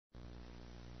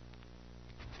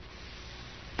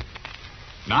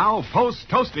Now, Post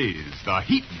Toasties, the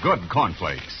heat good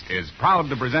cornflakes, is proud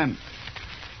to present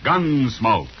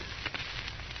Gunsmoke.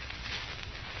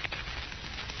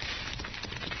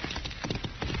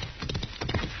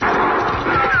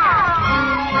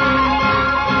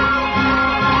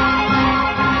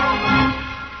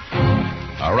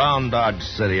 Around Dodge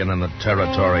City and in the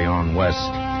territory on west,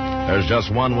 there's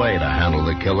just one way to handle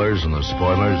the killers and the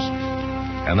spoilers,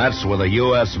 and that's with a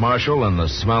U.S. Marshal and the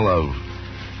smell of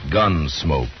gun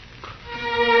smoke.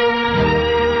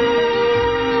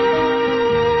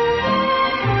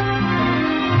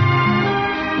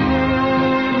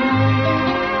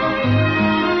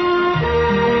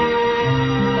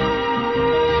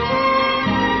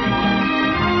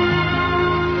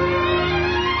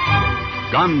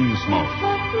 Gunsmoke,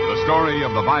 the story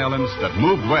of the violence that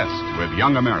moved west with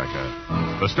young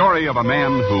America. The story of a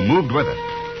man who moved with it.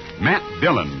 Matt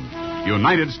Dillon,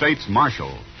 United States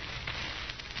Marshal.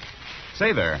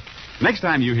 Say there, next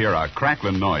time you hear a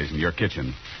crackling noise in your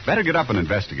kitchen, better get up and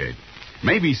investigate.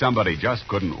 Maybe somebody just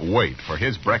couldn't wait for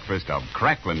his breakfast of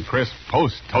crackling crisp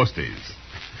Post Toasties.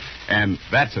 And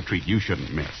that's a treat you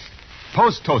shouldn't miss.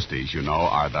 Post Toasties, you know,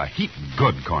 are the heat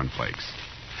good cornflakes.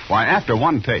 Why, after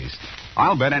one taste,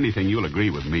 I'll bet anything you'll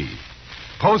agree with me.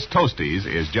 Post Toasties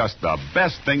is just the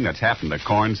best thing that's happened to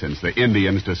corn since the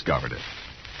Indians discovered it.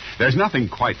 There's nothing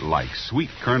quite like sweet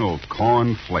kernel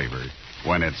corn flavor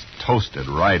when it's toasted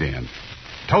right in.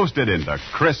 Toasted into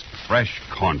crisp, fresh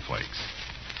cornflakes.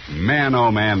 Man,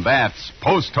 oh man, that's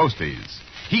Post Toasties.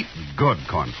 Heat good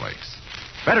cornflakes.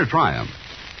 Better try 'em.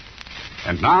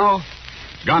 And now,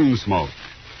 Gunsmoke,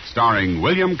 starring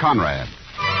William Conrad.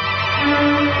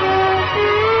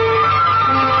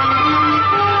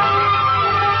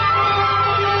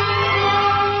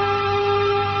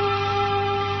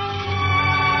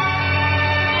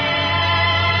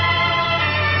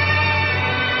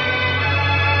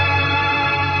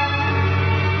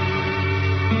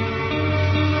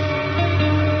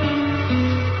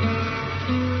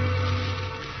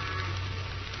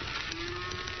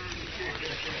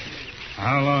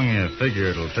 How long do you figure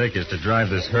it'll take us to drive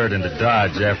this herd into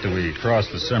Dodge after we cross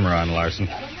the Cimarron, Larson?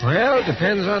 Well, it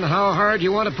depends on how hard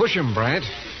you want to push him, Bret.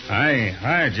 I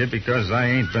hired you because I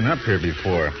ain't been up here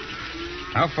before.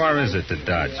 How far is it to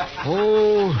Dodge?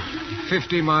 Oh,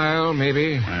 50 mile,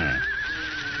 maybe.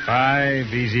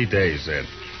 5 easy days, then.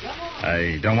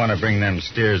 I don't want to bring them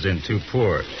steers in too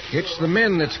poor. It's the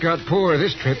men that's got poor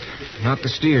this trip, not the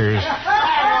steers.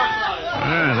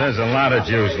 There's a lot of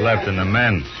juice left in the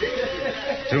men.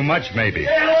 Too much, maybe. Look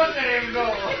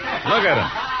at him.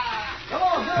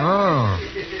 Oh,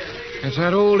 it's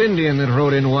that old Indian that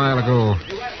rode in a while ago.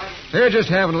 They're just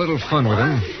having a little fun with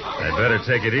him. They better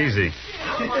take it easy.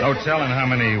 No telling how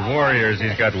many warriors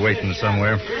he's got waiting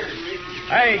somewhere.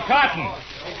 Hey, Cotton.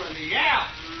 Yeah.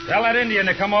 Tell that Indian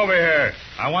to come over here.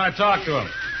 I want to talk to him.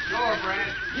 Sure, Brent.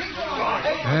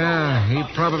 Yeah, he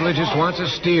probably just wants a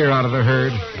steer out of the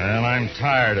herd. Well, I'm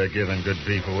tired of giving good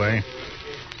beef away.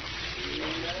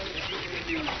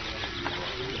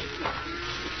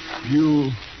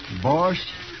 You, boss?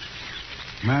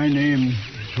 My name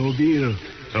Tobile.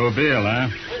 Tobile, huh?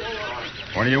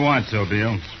 What do you want,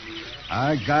 Tobile?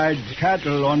 I guide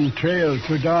cattle on trail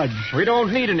to Dodge. We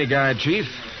don't need any guide, Chief.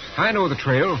 I know the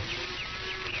trail.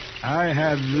 I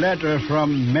have letter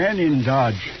from men in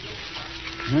Dodge.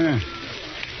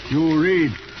 You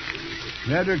read.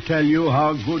 Letter tell you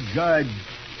how good guide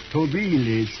Tobile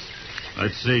is.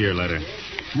 Let's see your letter.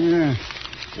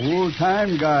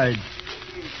 Old-time guide.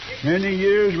 Many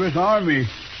years with Army.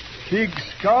 Big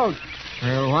scout.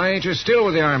 Well, why ain't you still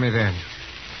with the Army, then?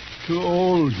 Too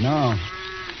old now.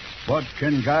 What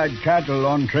can guide cattle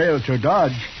on trail to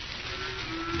Dodge?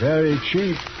 Very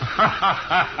cheap.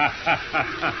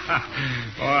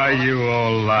 Why, you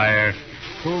old liar.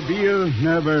 Tobile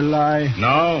never lie.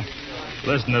 No?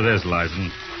 Listen to this,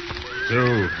 Larson.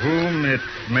 To whom it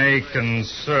may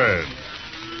concern,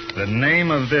 the name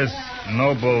of this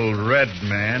noble red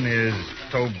man is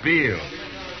Tobile.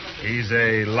 He's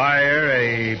a liar,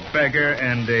 a beggar,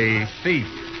 and a thief.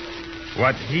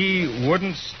 What he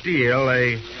wouldn't steal,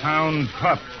 a hound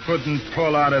pup couldn't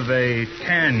pull out of a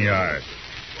tan yard.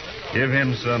 Give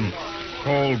him some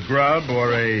cold grub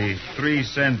or a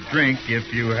 3-cent drink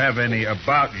if you have any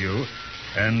about you,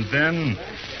 and then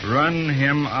run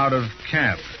him out of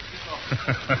camp.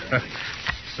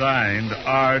 Signed,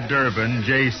 R. Durbin,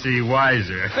 J.C.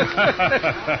 Weiser.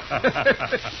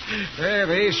 Yeah,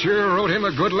 they sure wrote him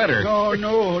a good letter. No,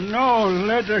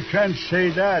 letter can't say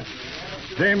that.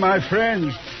 They my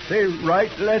friends. They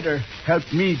write letter,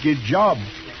 help me get job.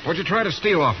 What'd you try to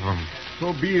steal off of him?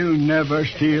 Tobile never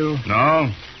steal.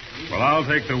 No? Well, I'll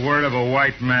take the word of a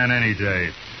white man any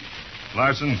day.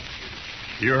 Larson,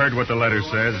 you heard what the letter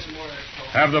says.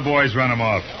 Have the boys run him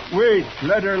off. Wait,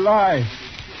 let her lie.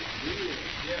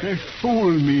 They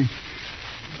fooled me.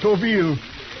 Toville,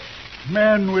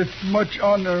 man with much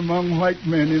honor among white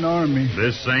men in army.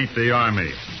 This ain't the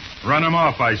army. Run him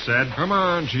off, I said. Come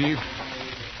on, Chief.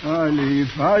 I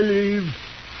leave.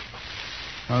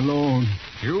 Alone.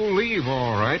 You'll leave,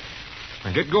 all right.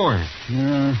 Now get going.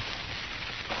 Yeah.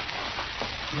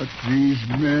 But these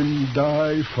men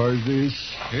die for this.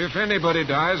 If anybody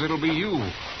dies, it'll be you.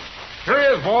 Here he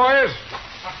is, boys.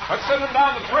 Let's send him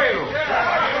down the trail.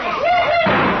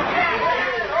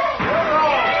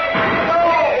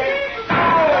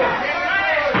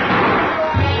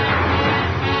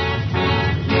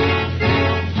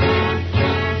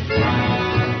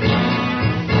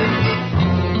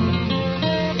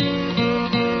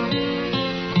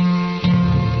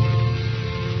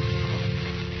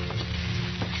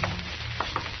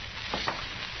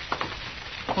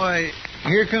 Why,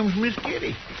 here comes Miss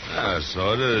Kitty.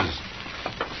 So it is.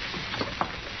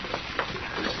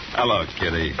 Hello,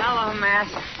 Kitty. Hello, Matt.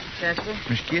 Chester.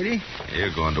 Miss Kitty?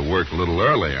 You're going to work a little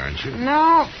early, aren't you?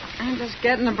 No, I'm just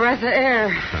getting a breath of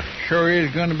air. Sure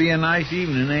is going to be a nice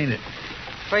evening, ain't it?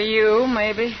 For you,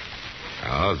 maybe.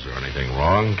 Oh, is there anything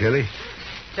wrong, Kitty?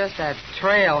 Just that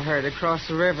trail herd across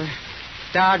the river.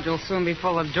 Dodge will soon be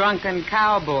full of drunken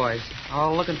cowboys,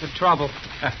 all looking for trouble.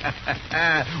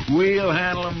 We'll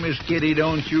handle 'em, Miss Kitty,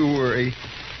 don't you worry.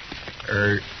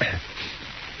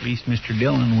 At least Mr.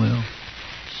 Dillon will.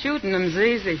 Shooting them's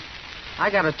easy. I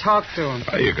gotta talk to him.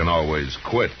 Oh, you can always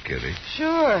quit, Kitty.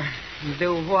 Sure.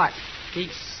 Do what?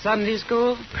 Teach Sunday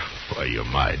school? Well, you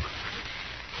might.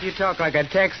 You talk like a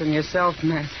Texan yourself,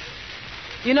 Matt.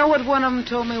 You know what one of them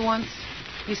told me once?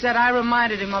 He said I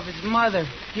reminded him of his mother.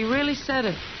 He really said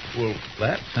it. Well,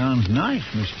 that sounds nice,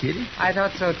 Miss Kitty. I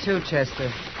thought so too,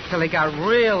 Chester. Till he got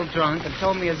real drunk and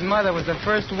told me his mother was the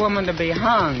first woman to be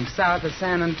hung south of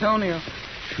San Antonio.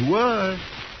 She was.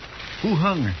 Who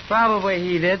hung her? Probably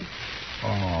he did.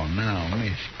 Oh, now,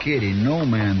 Miss Kitty, no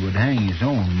man would hang his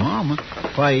own mama.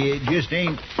 Why, it just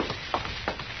ain't...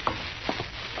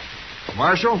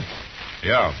 Marshal,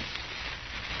 Yeah.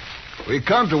 we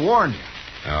come to warn you.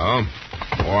 Oh?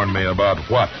 Warn me about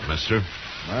what, mister?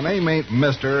 My name ain't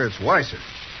Mister, it's Weiser.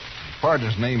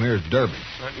 Partner's name here is Durbin.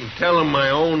 I can tell him my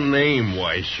own name,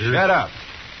 Weiser. Shut up.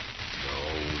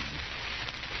 No.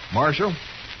 Marshal,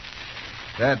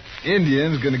 that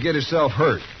Indian's going to get himself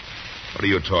hurt. What are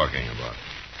you talking about?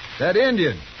 That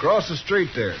Indian, across the street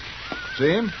there. See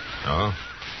him? Oh?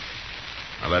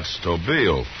 Now, that's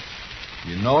Tobile.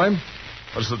 You know him?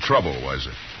 What's the trouble,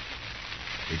 Weiser?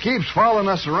 He keeps following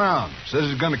us around. Says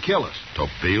he's going to kill us.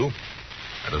 Tobile?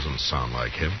 That doesn't sound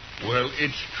like him. Well,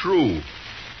 it's true.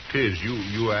 'Tis.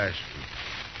 You asked him.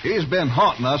 He's been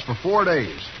haunting us for 4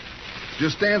 days.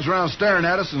 Just stands around staring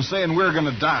at us and saying we're going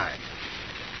to die.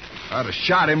 I'd have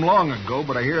shot him long ago,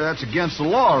 but I hear that's against the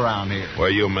law around here. Where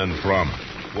you men from?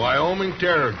 Wyoming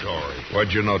Territory.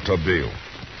 Where'd you know Tobile?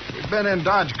 We've been in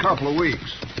Dodge a couple of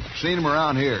weeks. Seen him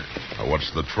around here. Now,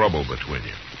 what's the trouble between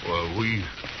you? Well, we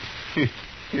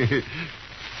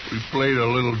played a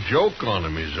little joke on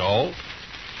him, is all.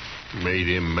 Made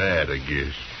him mad, I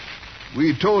guess.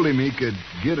 We told him he could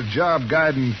get a job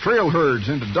guiding trail herds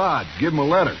into Dodge. Give him a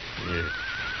letter. Yeah.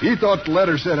 He thought the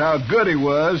letter said how good he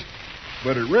was,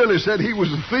 but it really said he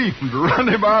was a thief and to run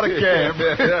him out of camp.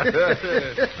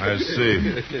 I see.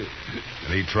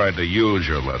 And he tried to use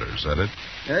your letter, is that it?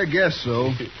 I guess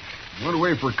so. Went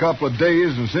away for a couple of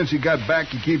days, and since he got back,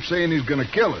 he keeps saying he's going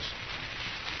to kill us.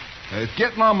 It's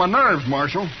getting on my nerves,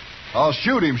 Marshal. I'll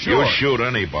shoot him, sure. You shoot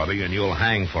anybody, and you'll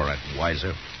hang for it,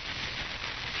 Weiser.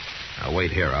 Now,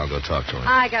 wait here. I'll go talk to him.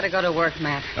 I gotta go to work,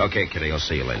 Matt. Okay, Kitty. I'll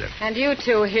see you later. And you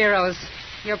two heroes,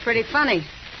 you're pretty funny.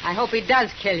 I hope he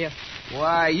does kill you.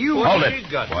 Why, you... Hold it,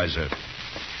 Weiser.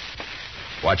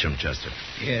 Watch him, Chester.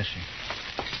 Yes, sir.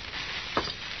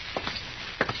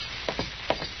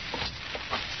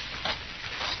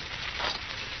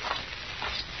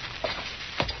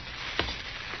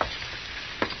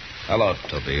 Hello,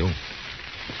 Tobile.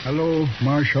 Hello,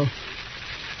 Marshal.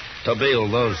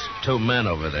 Tobile, those two men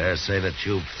over there say that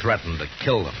you've threatened to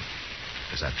kill them.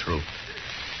 Is that true?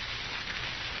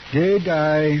 Did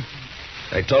I?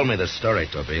 They told me the story,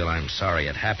 Tobile. I'm sorry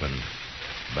it happened.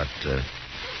 But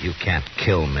you can't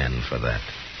kill men for that.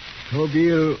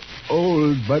 Toville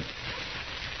old, but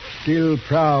still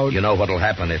proud. You know what'll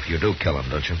happen if you do kill him,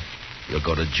 don't you? You'll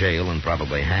go to jail and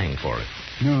probably hang for it.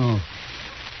 No.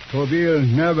 Toville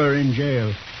never in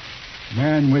jail.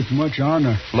 Man with much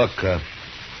honor. Look,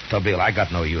 Tobile, I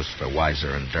got no use for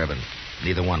Weiser and Durbin.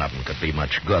 Neither one of them could be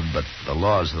much good, but the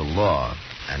law's the law,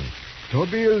 and...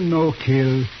 Tobil no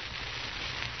kill.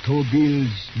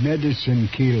 Tobil's medicine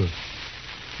kill.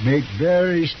 Make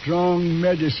very strong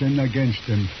medicine against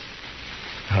him.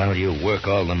 Well, you work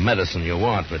all the medicine you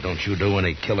want, but don't you do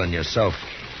any killing yourself.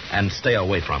 And stay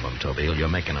away from him, Tobil. You're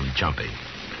making him jumpy.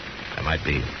 There might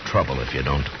be trouble if you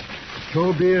don't.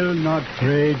 Tobil not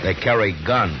afraid. They carry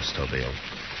guns, Tobil.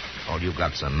 All you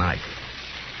got's a knife.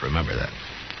 Remember that.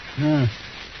 Yeah,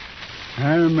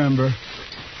 I remember.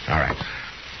 All right.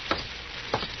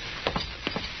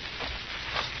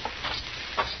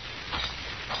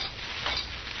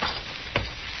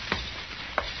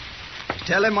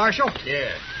 Tell him, Marshal?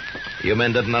 Yeah. You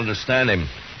men didn't understand him.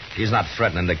 He's not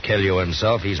threatening to kill you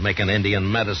himself. He's making Indian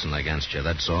medicine against you,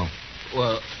 that's all.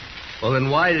 Well, then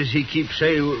why does he keep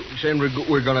saying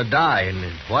we're going to die?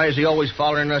 And why is he always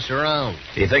following us around?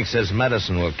 He thinks his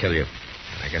medicine will kill you.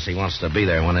 I guess he wants to be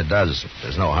there when it does.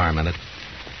 There's no harm in it.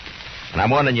 And I'm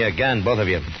warning you again, both of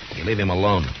you. You leave him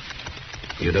alone.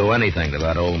 You do anything to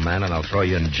that old man, and I'll throw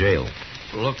you in jail.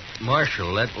 Look,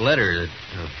 Marshal, that letter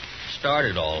that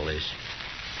started all this,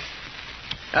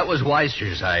 that was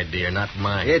Weiser's idea, not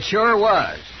mine. It sure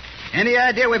was. Any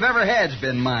idea we've ever had's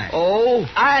been mine. Oh?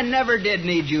 I never did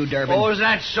need you, Durbin. Oh, is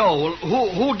that so?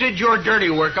 Who did your dirty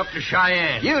work up to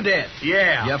Cheyenne? You did.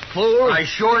 Yeah. You fool. I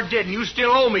sure did, and you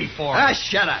still owe me for it. Ah,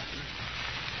 shut up.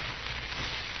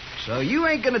 So you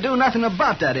ain't going to do nothing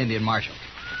about that Indian, Marshal?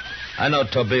 I know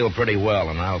Tobil pretty well,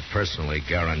 and I'll personally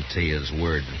guarantee his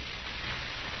word.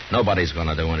 Nobody's going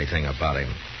to do anything about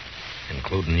him,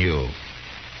 including you.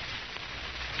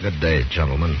 Good day,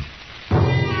 gentlemen.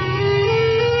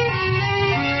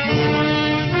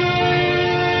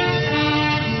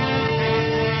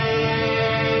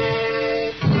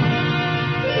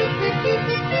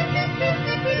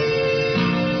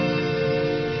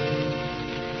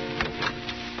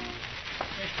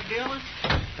 Mr. Dillon?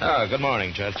 Oh, good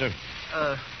morning, Chester.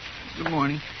 Good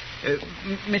morning.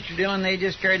 Mr. Dillon, they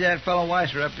just carried that fellow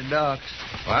Weiser up to docks.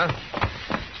 What?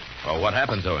 Oh, what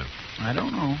happened to him? I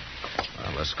don't know.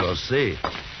 Well, let's go see.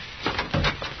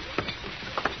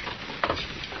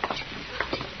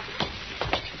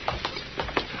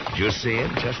 Did you see him,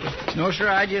 Chester? No, sir,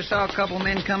 I just saw a couple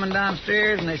men coming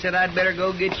downstairs, and they said I'd better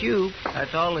go get you.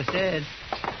 That's all they said.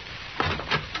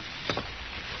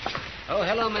 Oh,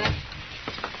 hello, Matt.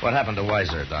 What happened to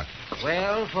Weiser, Doc?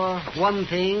 Well, for one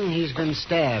thing, he's been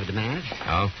stabbed, Matt.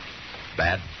 Oh?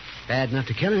 Bad? Bad enough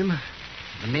to kill him.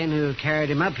 The men who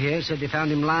carried him up here said they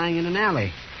found him lying in an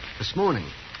alley this morning.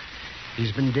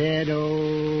 He's been dead,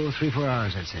 3-4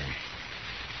 hours, I'd say.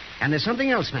 And there's something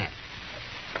else, Matt.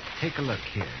 Take a look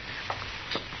here.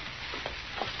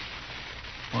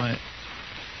 Why,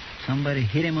 somebody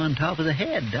hit him on top of the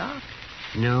head, Doc.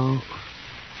 No,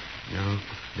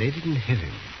 they didn't hit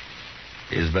him.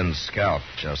 He's been scalped,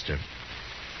 Chester.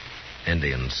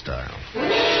 Indian style.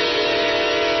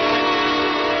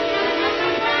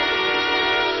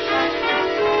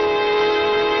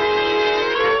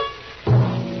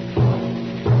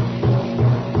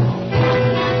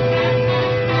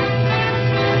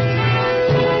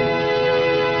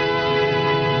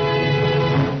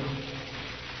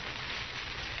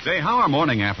 Say, how are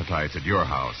morning appetites at your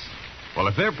house? Well,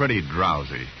 if they're pretty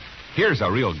drowsy, here's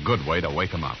a real good way to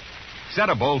wake 'em up. Set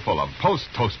a bowl full of Post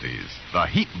Toasties, the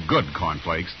heap good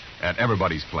cornflakes, at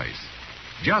everybody's place.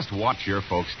 Just watch your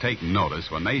folks take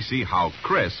notice when they see how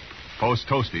crisp Post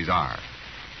Toasties are.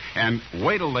 And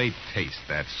wait till they taste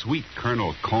that sweet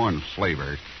kernel corn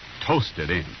flavor toasted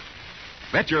in.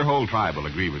 Bet your whole tribe will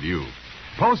agree with you.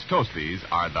 Post Toasties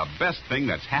are the best thing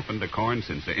that's happened to corn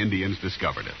since the Indians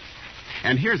discovered it.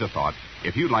 And here's a thought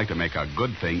if you'd like to make a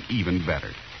good thing even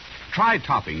better. Try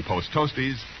topping Post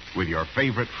Toasties with your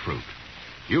favorite fruit.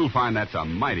 You'll find that's a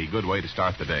mighty good way to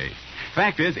start the day.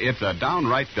 Fact is, it's a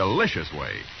downright delicious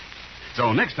way.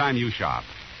 So next time you shop,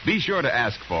 be sure to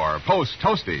ask for Post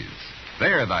Toasties.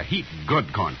 They're the heap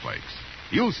good cornflakes.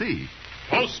 You'll see.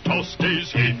 Post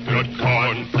Toasties, heap good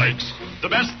cornflakes. The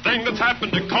best thing that's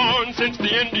happened to corn since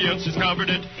the Indians discovered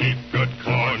it. Heap good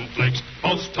cornflakes.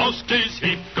 Post Toasties,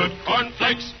 heap good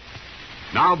cornflakes.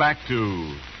 Now back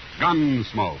to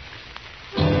Gunsmoke.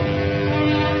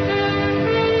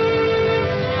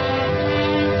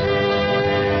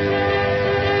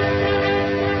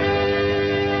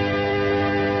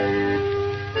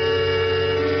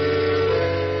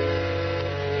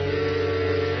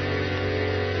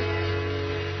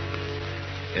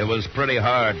 It was pretty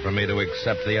hard for me to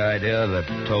accept the idea that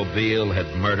Tobil had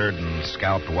murdered and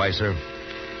scalped Weiser,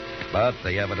 but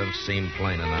the evidence seemed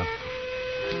plain enough.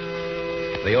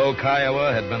 The old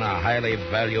Kiowa had been a highly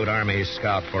valued Army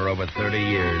scout for over 30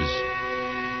 years,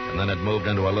 and then had moved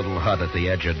into a little hut at the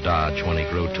edge of Dodge when he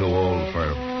grew too old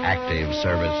for active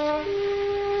service.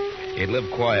 He'd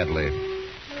lived quietly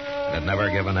and had never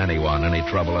given anyone any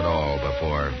trouble at all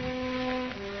before.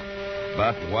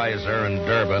 But Weiser and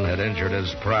Durbin had injured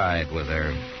his pride with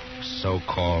their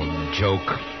so-called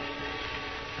joke,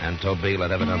 and Tobile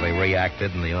had evidently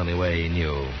reacted in the only way he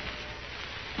knew.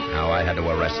 Now I had to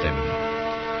arrest him.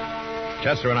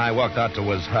 Chester and I walked out to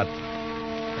his hut,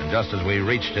 and just as we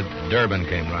reached it, Durbin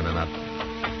came running up.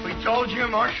 We told you,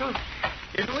 Marshal,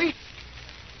 didn't we?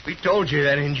 We told you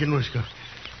that engine was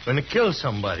going to kill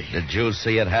somebody. Did you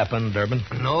see it happen, Durbin?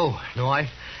 No,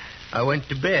 I went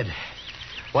to bed.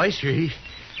 Weiser,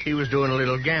 he was doing a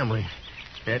little gambling.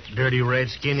 That dirty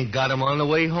redskin, he got him on the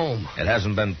way home. It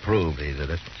hasn't been proved he did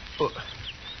it. Well,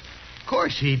 of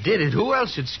course he did it. Who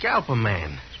else would scalp a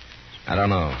man? I don't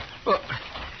know. Well,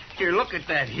 here, look at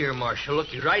that here, Marshal. Look,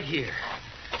 right here.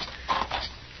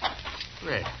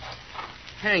 There.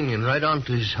 Hanging right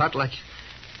onto his hut like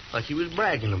he was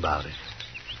bragging about it.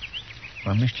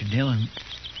 Well, Mr. Dillon,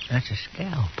 that's a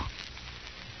scalp.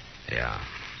 Yeah.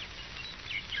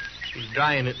 He's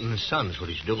drying it in the sun is what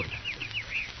he's doing.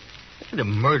 The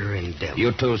murdering devil.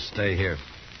 You two stay here.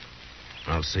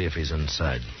 I'll see if he's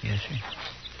inside. Yes, sir.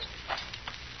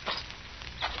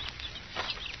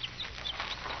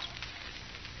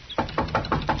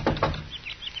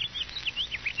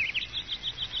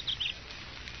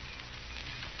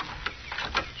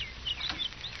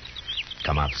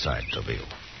 Come outside, Tobile.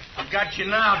 I got you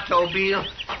now, Tobile.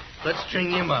 Let's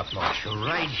string him up, Marshal,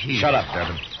 right here. Shut up,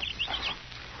 Durbin.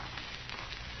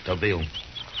 Tobile,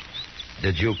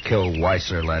 did you kill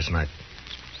Weiser last night?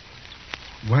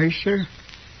 Weiser?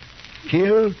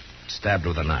 Killed? Stabbed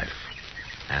with a knife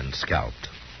and scalped.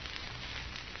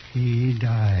 He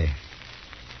died.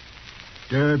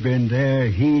 Durbin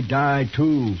there, he died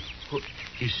too.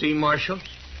 You see, Marshal?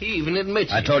 He even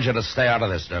admits I it. told you to stay out of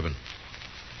this, Durbin.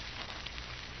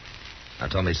 Now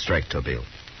tell me straight, Tobile.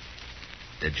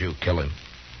 Did you kill him?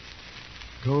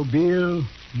 Tobile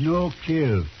no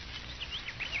kill.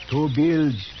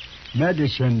 Tobile's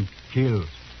medicine kill.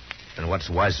 And what's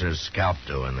Weiser's scalp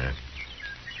doing there?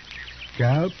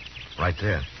 Scalp? Right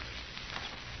there.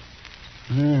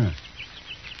 Yeah.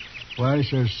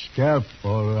 Weiser's scalp,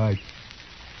 all right.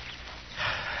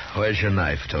 Where's your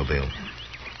knife, Tobile?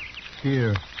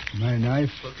 Here, my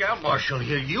knife. Look out, Marshal.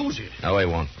 He'll use it. No, he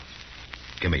won't.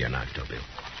 Give me your knife, Tobile.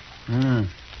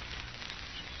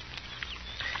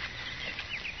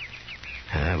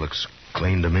 Yeah, looks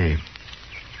clean to me.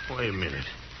 Wait a minute.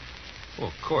 Well,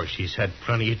 of course, he's had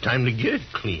plenty of time to get it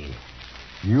clean.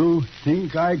 You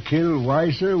think I kill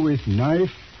Weiser with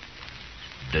knife?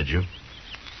 Did you?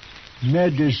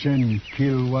 Medicine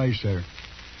kill Weiser.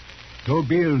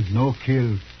 Tobile no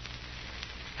kill.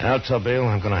 Now, Tobile,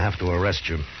 I'm going to have to arrest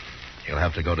you. You'll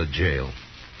have to go to jail.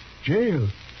 Jail?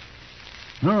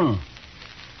 No.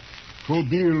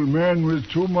 Tobile man with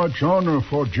too much honor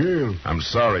for jail. I'm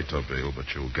sorry, Tobile,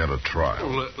 but you'll get a trial.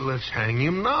 Well, let's hang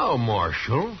him now,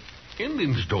 Marshal.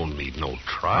 Indians don't need no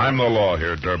trial. I'm the law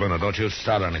here, Durbin. Now, don't you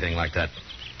start anything like that.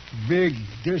 Big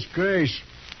disgrace.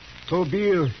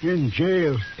 Tobile in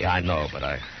jail. Yeah, I know, but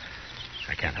I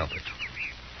can't help it.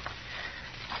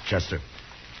 Chester,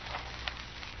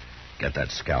 get that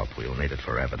scalp. We'll need it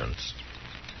for evidence.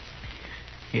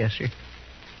 Yes, sir.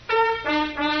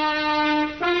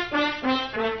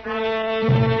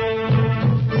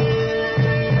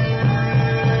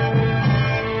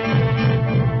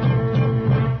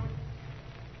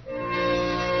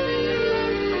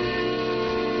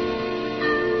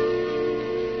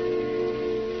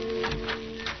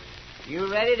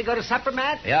 You ready to go to supper,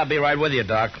 Matt? Yeah, I'll be right with you,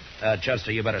 Doc.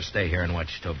 Chester, you better stay here and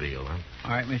watch Tobile, huh?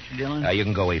 All right, Mr. Dillon. You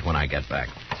can go eat when I get back.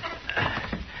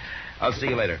 I'll see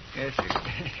you later. Yes, sir.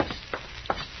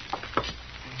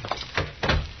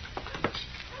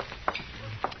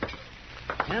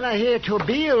 Well, I hear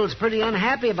Tobile's pretty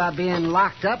unhappy about being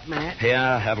locked up, Matt.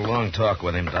 Yeah, I had a long talk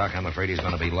with him, Doc. I'm afraid he's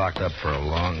going to be locked up for a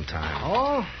long time.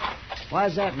 Oh?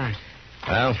 Why's that, Matt?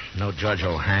 Well, no judge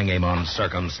will hang him on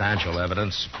circumstantial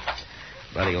evidence,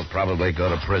 but he'll probably go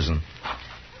to prison.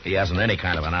 He hasn't any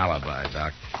kind of an alibi,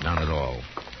 Doc. None at all.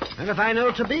 And if I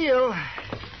know Tobile,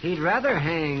 he'd rather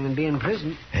hang than be in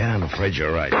prison. Yeah, I'm afraid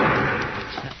you're right.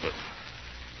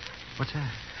 What's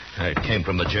that? It came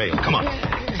from the jail. Come on.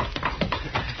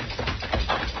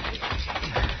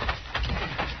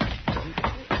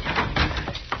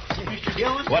 Mr.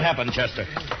 Dillon? What happened, Chester?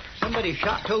 Somebody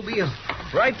shot Tobile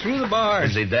right through the bars.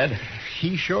 Is he dead?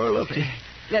 He sure looked it.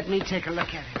 Let me take a look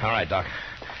at him. All right, Doc.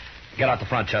 Get out the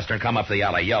front, Chester, and come up the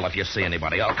alley. Yell if you see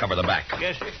anybody. I'll cover the back.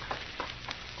 Yes, sir.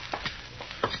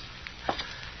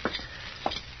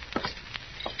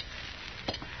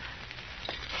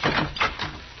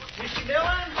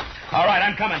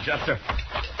 I'm coming, Chester.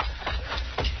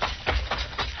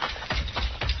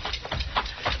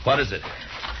 What is it?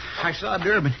 I saw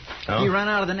Durbin. Oh? He ran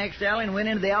out of the next alley and went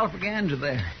into the Alfraganza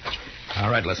there. All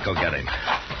right, let's go get him.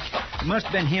 It must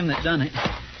have been him that done it.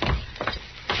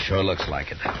 Sure looks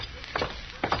like it.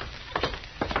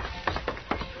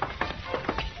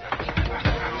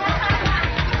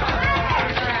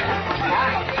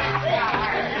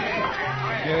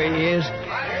 There he is.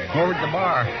 Over at the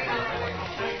bar.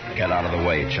 Get out of the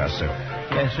way, Chester.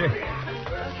 Yes, sir.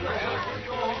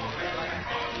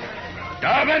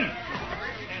 Durbin!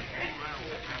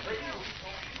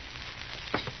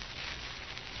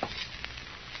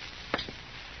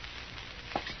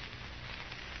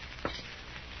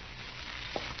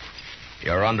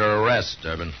 You're under arrest,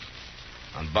 Durbin.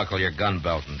 Unbuckle your gun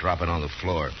belt and drop it on the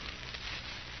floor.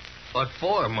 What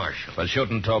for, Marshal? For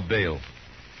shooting Tobeel.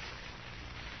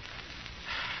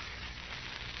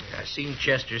 I seen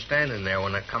Chester standing there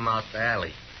when I come out the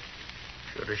alley.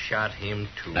 Should have shot him,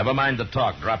 too. Never mind the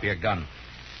talk. Drop your gun.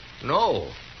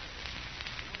 No.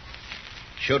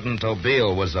 Shooting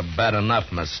Tobeel was a bad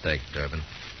enough mistake, Durbin.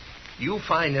 You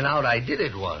finding out I did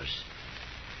it was.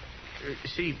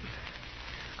 See,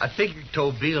 I figured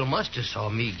Tobeel must have saw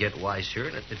me get wiser,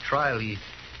 and at the trial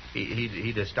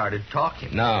he'd have started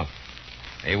talking. No.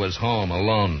 He was home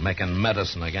alone making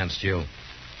medicine against you.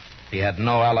 He had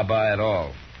no alibi at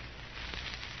all.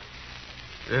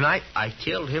 Then I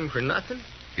killed him for nothing?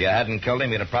 If you hadn't killed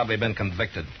him, you'd have probably been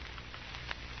convicted.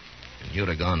 And you'd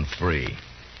have gone free.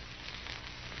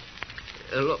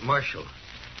 Look, Marshal,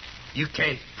 you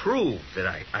can't prove that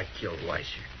I killed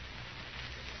Weiser.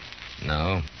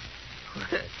 No.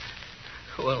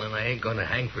 Well, then I ain't going to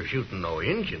hang for shooting no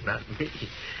Injun, not me.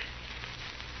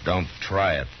 Don't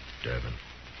try it, Durbin.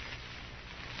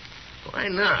 Why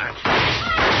not?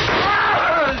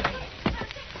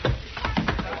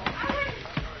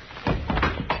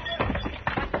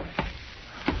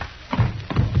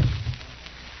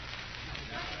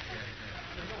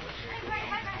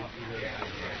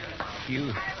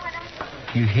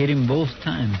 You hit him both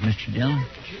times, Mr. Dillon.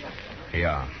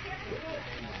 Yeah.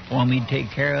 Want me to take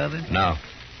care of him? No.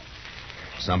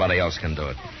 Somebody else can do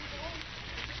it.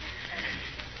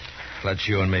 Let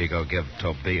you and me go give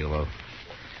Tobeel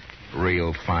a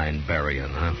real fine burying,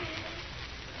 huh?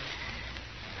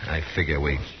 I figure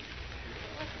we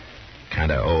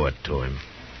kind of owe it to him.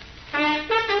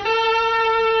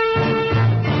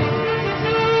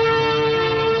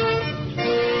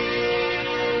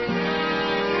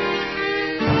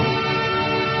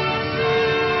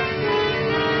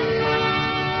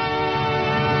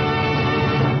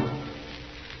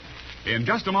 In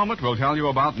just a moment, we'll tell you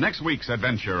about next week's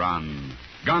adventure on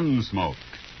Gunsmoke.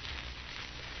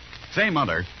 Say,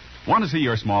 Mother, want to see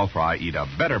your small fry eat a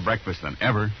better breakfast than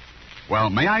ever? Well,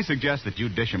 may I suggest that you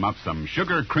dish him up some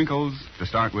sugar crinkles to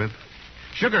start with?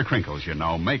 Sugar crinkles, you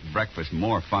know, make breakfast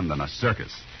more fun than a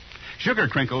circus. Sugar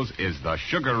crinkles is the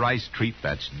sugar rice treat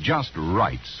that's just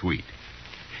right sweet.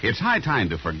 It's high time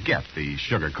to forget the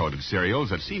sugar-coated cereals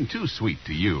that seem too sweet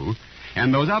to you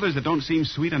and those others that don't seem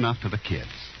sweet enough to the kids.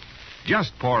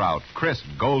 Just pour out crisp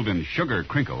golden sugar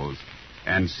crinkles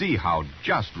and see how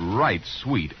just right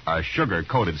sweet a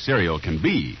sugar-coated cereal can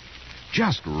be.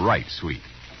 Just right sweet.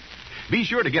 Be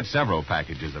sure to get several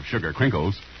packages of sugar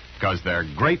crinkles because they're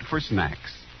great for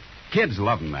snacks. Kids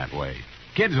love them that way.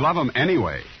 Kids love them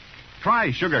anyway.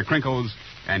 Try sugar crinkles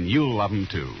and you'll love them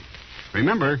too.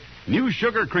 Remember, new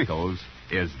sugar crinkles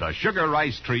is the sugar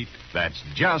rice treat that's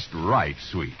just right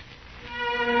sweet.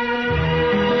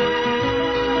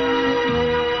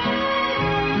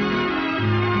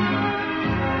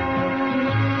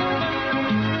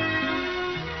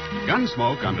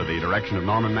 Gunsmoke, under the direction of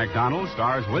Norman Macdonnell,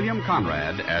 stars William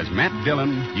Conrad as Matt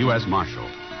Dillon, U.S. Marshal.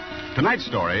 Tonight's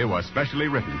story was specially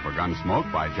written for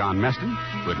Gunsmoke by John Meston,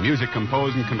 with music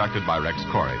composed and conducted by Rex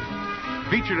Corey.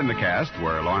 Featured in the cast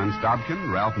were Lawrence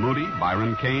Dobkin, Ralph Moody,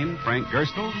 Byron Kane, Frank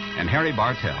Gerstle, and Harry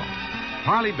Bartell.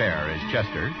 Harley Bear is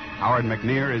Chester, Howard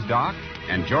McNear is Doc,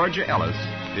 and Georgia Ellis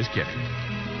is Kitty.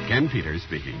 Ken Peters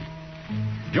speaking.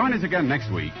 Join us again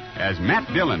next week as Matt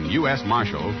Dillon, U.S.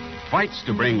 Marshal, fights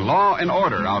to bring law and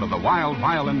order out of the wild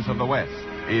violence of the West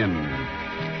in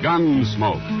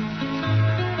Gunsmoke.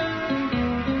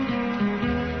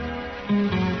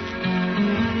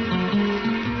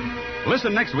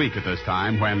 Listen next week at this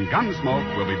time when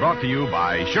Gunsmoke will be brought to you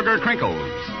by Sugar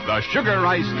Crinkles, the sugar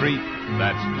rice treat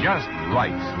that's just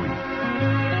right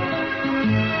sweet.